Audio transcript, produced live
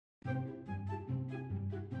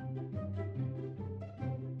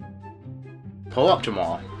Pull up,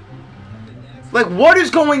 Jamal. Like, what is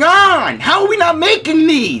going on? How are we not making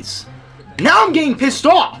these? Now I'm getting pissed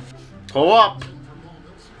off. Pull up.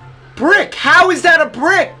 Brick. How is that a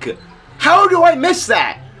brick? How do I miss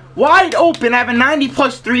that? Wide open, I have a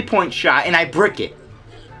 90+ three-point shot, and I brick it.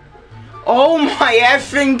 Oh my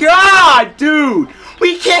effing god, dude!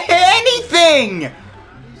 We can't hit anything!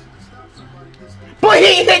 But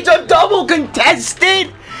he hits a double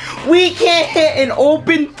contested! We can't hit an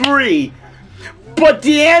open three. But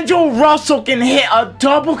D'Angelo Russell can hit a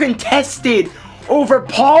double contested over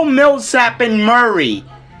Paul Millsap and Murray.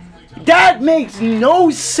 That makes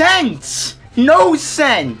no sense! No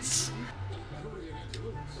sense!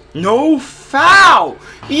 No foul!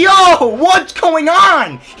 Yo, what's going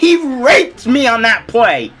on? He raped me on that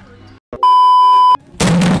play.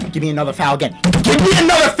 Give me another foul again. Give me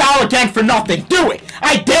another foul again for nothing. Do it.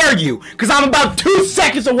 I dare you. Because I'm about 2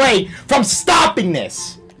 seconds away from stopping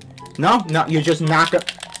this. No, you're just not gonna...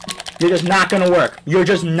 You're just not gonna work. You're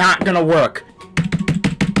just not gonna work.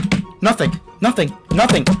 Nothing. Let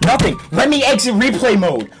me exit replay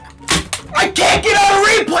mode. I can't get out of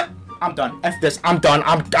replay. I'm done. F this. I'm done.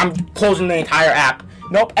 I'm closing the entire app.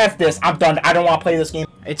 Nope. F this. I'm done. I don't want to play this game.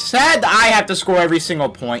 It's sad that I have to score every single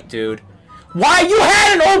point, dude. Why? You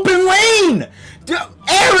had an open lane!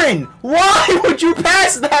 Aaron! Why would you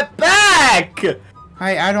pass that back?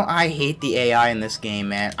 I hate the AI in this game,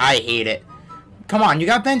 man. I hate it. Come on, you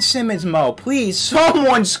got Ben Simmons, Mo. Please,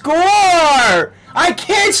 someone score! I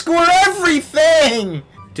can't score everything!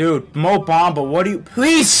 Dude, Mo Bamba, what do you...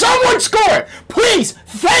 Please, someone score! Please,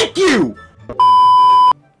 thank you!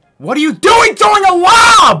 What are you doing throwing a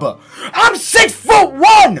lob? I'm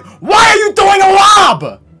 6'1". Why are you throwing a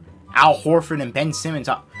lob? Al Horford and Ben Simmons.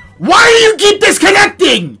 Why do you keep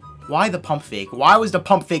disconnecting? Why the pump fake? Why was the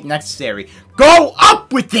pump fake necessary? Go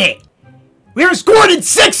up with it! We were scored in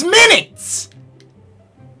 6 minutes!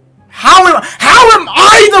 How am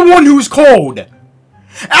I the one who's cold?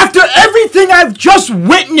 After everything I've just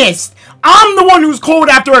witnessed, I'm the one who's cold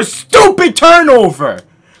after a stupid turnover.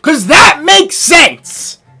 Cause that makes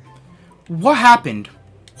sense. What happened?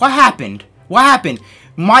 What happened? What happened?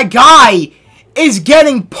 My guy is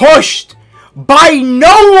getting pushed by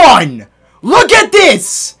no one. Look at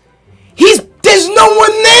this. There's no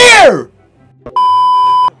one there.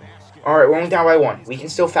 All right, we're only down by 1. We can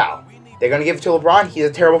still foul. They're gonna give it to LeBron. He's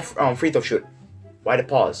a terrible free throw shooter. Why'd it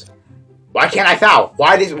pause? Why can't I foul?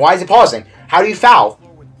 Why is it pausing? How do you foul?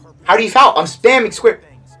 How do you foul? I'm spamming square.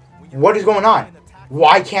 What is going on?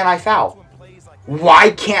 Why can't I foul?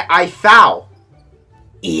 Why can't I foul?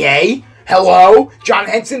 EA? Hello? John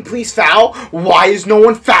Henson, please foul. Why is no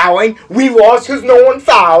one fouling? We lost because no one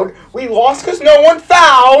fouled. We lost because no one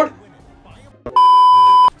fouled.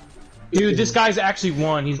 Dude, this guy's actually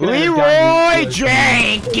won. He's gonna Leroy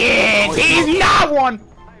Jenkins! He's not one!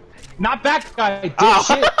 Not that guy,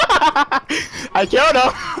 dipshit. I killed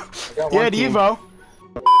him! Yeah, Devo.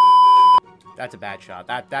 That's a bad shot.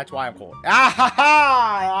 That's why I'm cold. Ah ha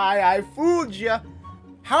ha! I fooled you.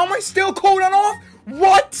 How am I still cold on off?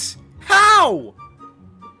 What? How?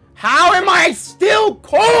 How am I still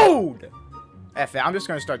cold? F it, I'm just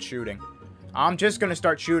gonna start shooting. I'm just gonna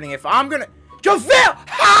start shooting. If I'm gonna... JaVale!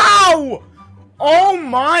 How? Oh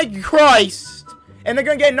my Christ! And they're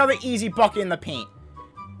gonna get another easy bucket in the paint.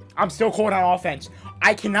 I'm still cold on offense.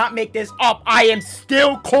 I cannot make this up. I am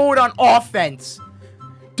still cold on offense.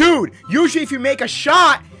 Dude, usually if you make a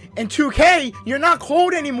shot in 2K, you're not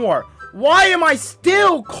cold anymore. Why am I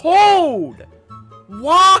still cold?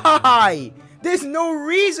 Why? There's no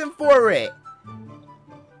reason for it.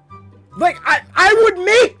 Like, I would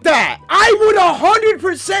make that. I would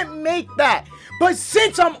 100% make that. But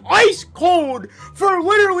since I'm ice cold for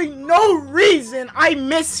literally no reason, I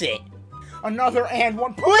miss it. Another and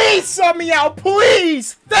one. Please sub me out.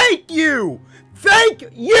 Please. Thank you. Thank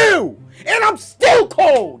you. And I'm still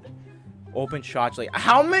cold. Open shots. Like,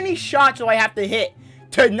 how many shots do I have to hit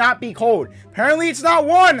to not be cold? Apparently it's not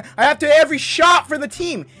one. I have to hit every shot for the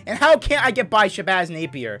team. And how can't I get by Shabazz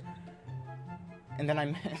Napier? And then I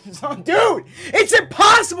miss. Oh, dude, it's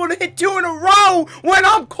impossible to hit 2 in a row when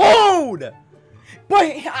I'm cold. But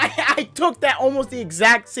I took that almost the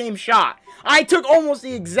exact same shot. I took almost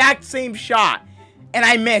the exact same shot. And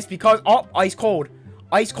I missed because, oh, ice cold.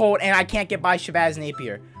 Ice cold, and I can't get by Shabazz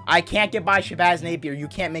Napier. I can't get by Shabazz Napier. You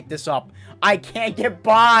can't make this up. I can't get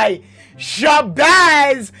by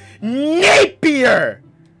Shabazz Napier.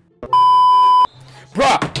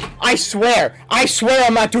 Bruh, I swear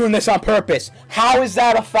I'm not doing this on purpose. How is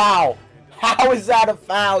that a foul? How is that a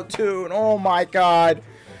foul, dude? Oh my god.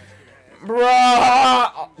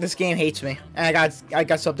 Bruh. This game hates me. And I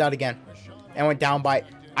got subbed out again. And went down by,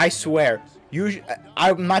 I swear,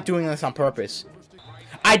 I'm not doing this on purpose.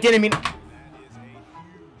 I didn't mean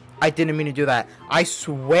to do that. I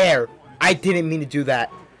swear, I didn't mean to do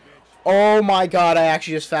that. Oh my god, I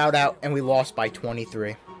actually just fouled out, and we lost by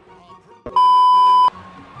 23.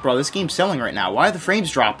 Bro, this game's selling right now. Why are the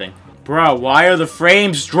frames dropping? Bro, why are the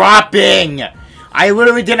frames dropping? I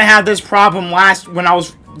literally didn't have this problem when I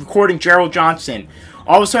was recording Gerald Johnson.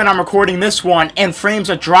 All of a sudden, I'm recording this one, and frames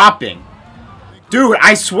are dropping. Dude,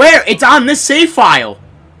 I swear, it's on this save file.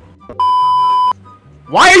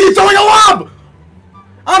 Why are you throwing a lob?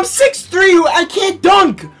 I'm 6'3", I can't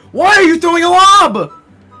dunk. Why are you throwing a lob?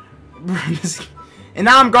 And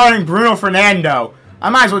now I'm guarding Bruno Fernando. I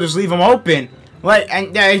might as well just leave him open.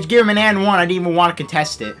 And give him an and one. I didn't even want to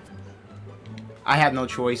contest it. I have no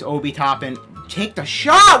choice. Obi Toppin, take the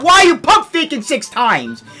shot. Why are you pump faking 6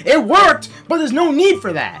 times? It worked, but there's no need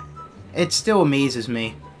for that. It still amazes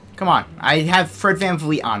me. Come on, I have Fred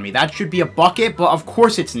VanVleet on me. That should be a bucket, but of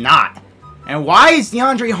course it's not. And why is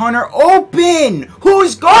DeAndre Hunter open?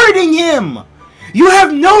 Who's guarding him? You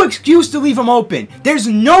have no excuse to leave him open. There's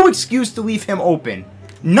no excuse to leave him open.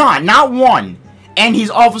 None, not one. And he's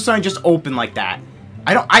all of a sudden just open like that.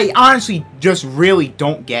 I honestly just really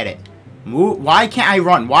don't get it. Why can't I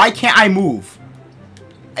run? Why can't I move?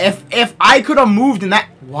 If I could have moved in that...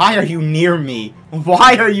 Why are you near me?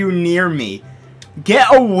 Why are you near me?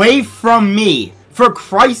 Get away from me. For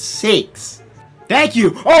Christ's sakes. Thank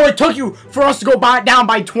you. Oh, it took you for us to go down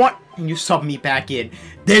by 20. And you sub me back in.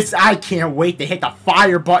 I can't wait to hit the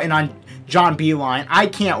fire button on John Beeline. I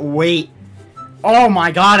can't wait. Oh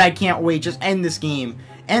my god, I can't wait. Just end this game.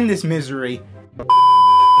 End this misery.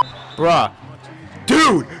 Bruh.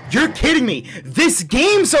 Dude, you're kidding me. This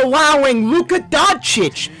game's allowing Luka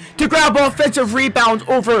Doncic to grab offensive rebounds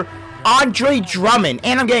over Andre Drummond.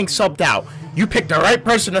 And I'm getting subbed out. You picked the right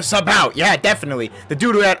person to sub out. Yeah, definitely. The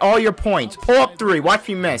dude who had all your points. Pull up 3. Watch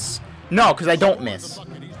me miss. No, because I don't miss.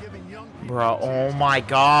 Bro, oh my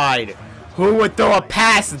god. Who would throw a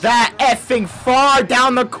pass that effing far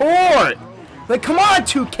down the court? Like, come on,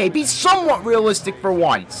 2K. Be somewhat realistic for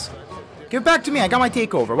once. Give it back to me. I got my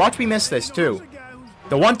takeover. Watch me miss this, too.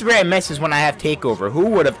 The 1-3 I miss is when I have takeover. Who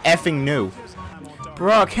would have effing knew?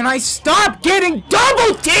 Bro, can I stop getting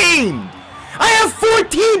double teamed? I have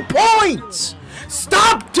 14 points!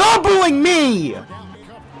 Stop doubling me!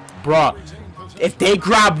 Bruh, if they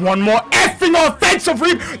grab one more effing offensive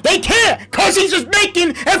rebound, they can't, because he's just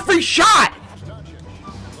making every shot!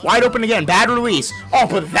 Wide open again, bad release. Oh,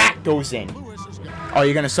 but that goes in. Oh,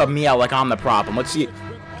 you're gonna sub me out like I'm the problem. Let's see.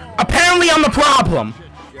 Apparently I'm the problem!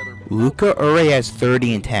 Luka already has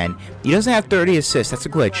 30 and 10. He doesn't have 30 assists, that's a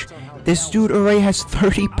glitch. This dude already has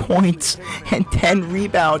 30 points and 10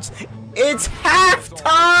 rebounds. It's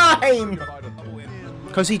halftime!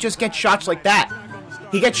 Because he just gets shots like that.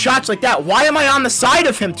 He gets shots like that. Why am I on the side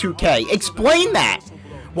of him, 2K? Explain that.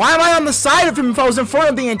 Why am I on the side of him if I was in front of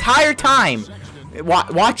him the entire time?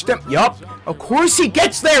 Watch them. Yup. Of course he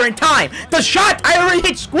gets there in time. The shot I already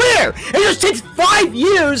hit square. It just takes 5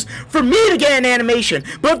 years for me to get an animation.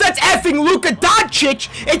 But if that's effing Luka Doncic,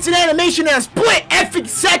 it's an animation in a split effing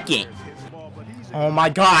second. Oh my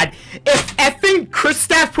god. If effing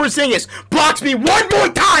Kristaps Porzingis blocks me one more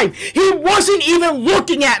time, he wasn't even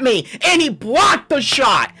looking at me, and he blocked the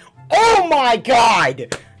shot. Oh my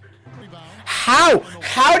god. How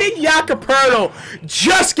did Jakob Poeltl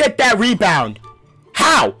just get that rebound?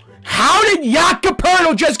 How did Jakob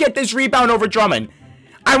Poeltl just get this rebound over Drummond?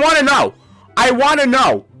 I want to know. I want to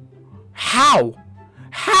know. How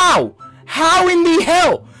in the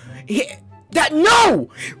hell? No!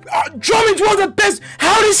 Drummond's one of the best!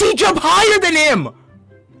 How does he jump higher than him?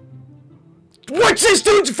 What's this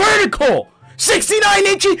dude's vertical? 69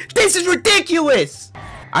 inches? This is ridiculous!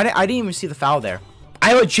 I didn't even see the foul there.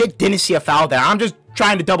 I legit didn't see a foul there. I'm just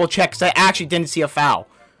trying to double check because I actually didn't see a foul.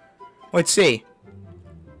 Let's see.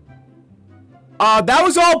 That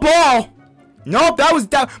was all ball. Nope, that was...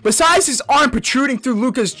 Besides his arm protruding through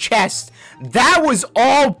Luka's chest, that was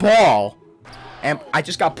all ball. And I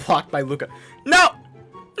just got blocked by Luka. No!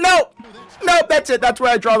 That's it. That's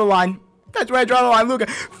where I draw the line. Luka.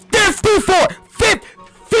 54!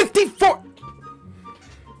 54!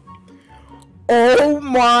 Oh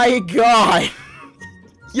my god.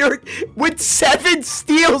 You're... With 7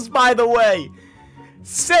 steals, by the way.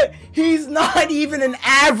 He's not even an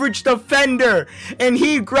average defender. And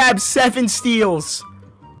he grabbed 7 steals.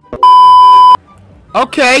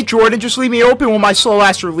 Okay, Jordan, just leave me open with my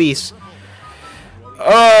slow-ass release.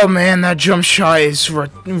 Oh man, that jump shot is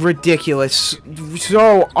ridiculous.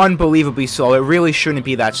 So unbelievably slow. It really shouldn't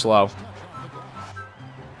be that slow.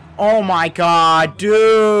 Oh my god,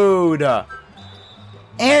 dude.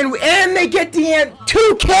 And they get the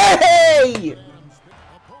 2K!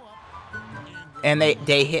 And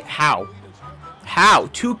they hit how? How?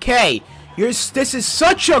 2K. This is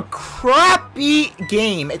such a crappy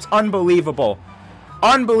game. It's unbelievable.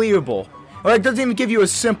 Unbelievable. Well, it doesn't even give you a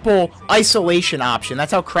simple isolation option.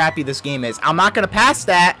 That's how crappy this game is. I'm not going to pass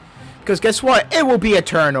that. Because guess what? It will be a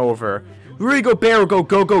turnover. Rudy Gobert will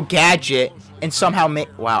go gadget. And somehow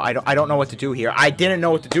make... Wow, I don't know what to do here. I didn't know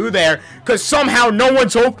what to do there. Because somehow no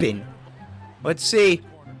one's open. Let's see.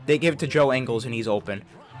 They give it to Joe Ingles and he's open.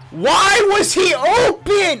 Why was he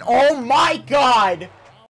open? Oh my god.